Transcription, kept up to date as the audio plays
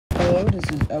Hello, this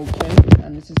is LK,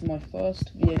 and this is my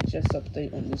first VHS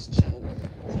update on this channel,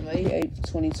 May 8th,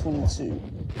 2022.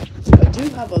 I do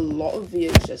have a lot of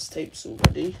VHS tapes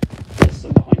already, there's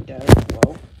some behind there as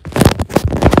well,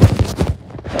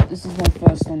 but this is my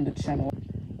first on the channel.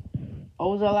 I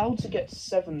was allowed to get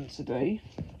 7 today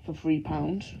for £3.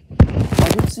 I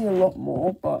did see a lot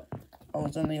more, but I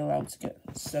was only allowed to get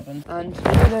 7, and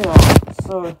here they are.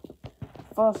 So,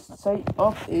 first tape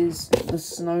up is The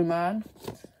Snowman.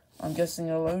 I'm guessing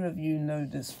a load of you know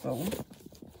this film.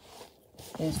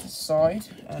 Here's the side,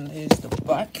 and here's the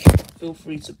back. Feel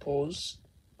free to pause.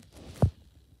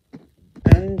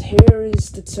 And here is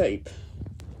the tape.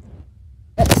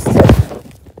 Next tape.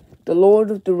 The Lord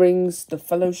of the Rings, The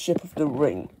Fellowship of the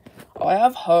Ring. I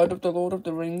have heard of The Lord of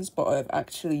the Rings, but I have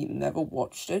actually never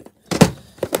watched it.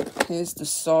 Here's the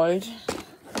side,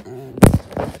 and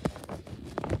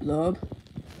blurb,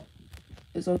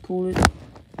 as I call it.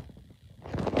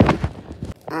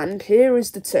 And here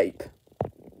is the tape.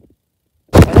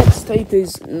 The next tape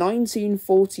is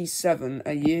 1947,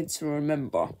 A Year to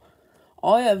Remember.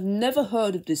 I have never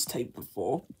heard of this tape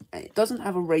before, and it doesn't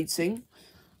have a rating.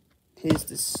 Here's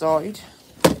the side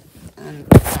and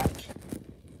the back.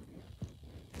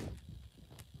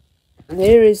 And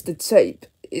here is the tape.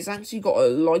 It's actually got a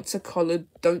lighter coloured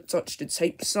 "Don't Touch the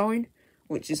Tape" sign,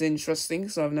 which is interesting,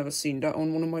 because I've never seen that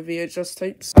on one of my VHS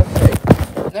tapes. Okay.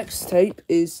 Next tape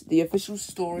is The Official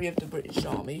Story of the British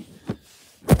Army.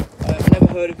 I've never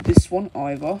heard of this one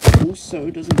either. Also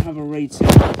doesn't have a rating.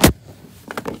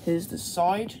 Here's the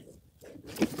side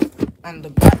and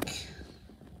the back.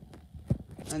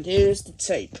 And here is the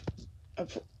tape.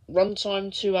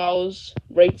 Runtime 2 hours,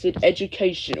 rated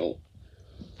educational.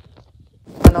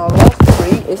 And our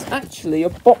last 3 is actually a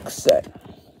box set.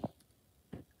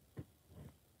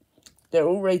 They're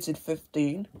all rated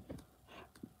 15.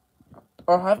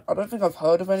 I don't think I've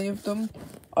heard of any of them.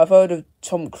 I've heard of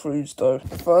Tom Cruise though.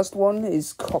 The first one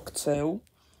is Cocktail.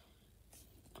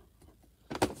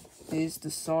 Here's the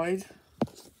side.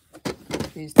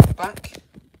 Here's the back.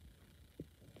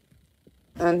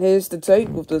 And here's the tape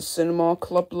with the Cinema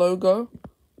Club logo.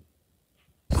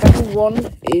 Second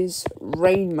one is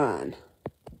Rain Man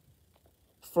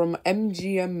from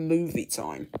MGM Movie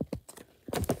Time.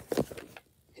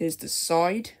 Here's the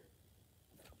side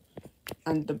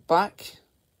and the back.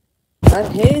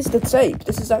 And here's the tape.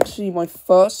 This is actually my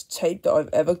first tape that I've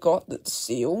ever got that's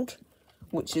sealed,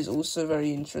 which is also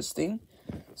very interesting.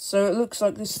 So it looks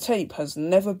like this tape has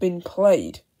never been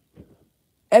played.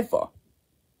 Ever.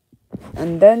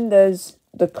 And then there's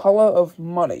The Colour of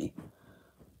Money.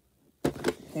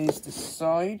 Here's the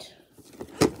side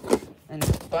and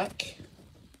the back.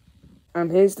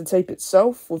 And here's the tape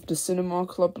itself with the Cinema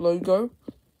Club logo.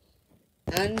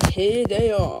 And here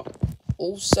they are.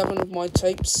 All 7 of my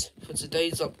tapes for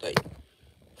today's update.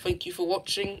 Thank you for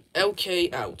watching.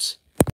 LK out.